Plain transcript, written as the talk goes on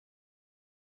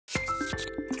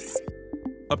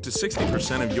Up to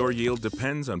 60% of your yield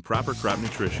depends on proper crop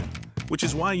nutrition, which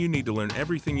is why you need to learn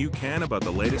everything you can about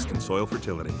the latest in soil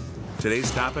fertility. Today's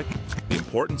topic, the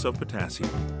importance of potassium.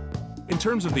 In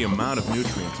terms of the amount of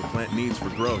nutrients a plant needs for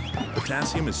growth,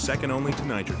 potassium is second only to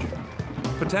nitrogen.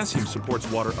 Potassium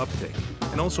supports water uptake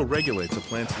and also regulates a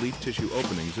plant's leaf tissue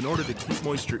openings in order to keep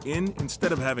moisture in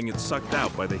instead of having it sucked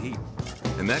out by the heat.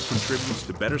 And that contributes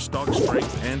to better stalk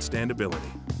strength and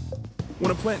standability. When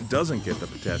a plant doesn't get the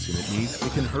potassium it needs,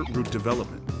 it can hurt root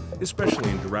development, especially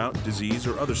in drought, disease,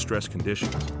 or other stress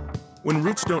conditions. When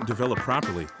roots don't develop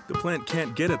properly, the plant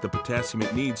can't get at the potassium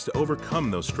it needs to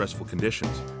overcome those stressful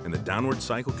conditions, and the downward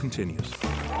cycle continues.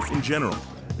 In general,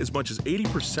 as much as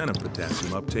 80% of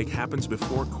potassium uptake happens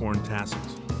before corn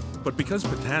tassels. But because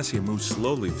potassium moves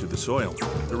slowly through the soil,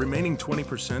 the remaining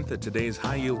 20% that today's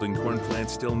high-yielding corn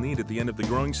plants still need at the end of the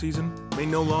growing season may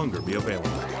no longer be available.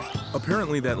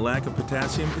 Apparently, that lack of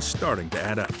potassium is starting to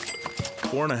add up.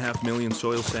 4.5 million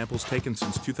soil samples taken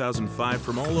since 2005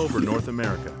 from all over North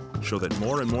America show that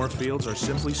more and more fields are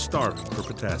simply starving for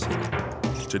potassium.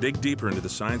 To dig deeper into the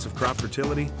science of crop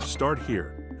fertility, start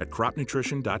here at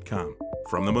cropnutrition.com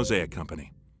from the Mosaic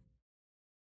Company.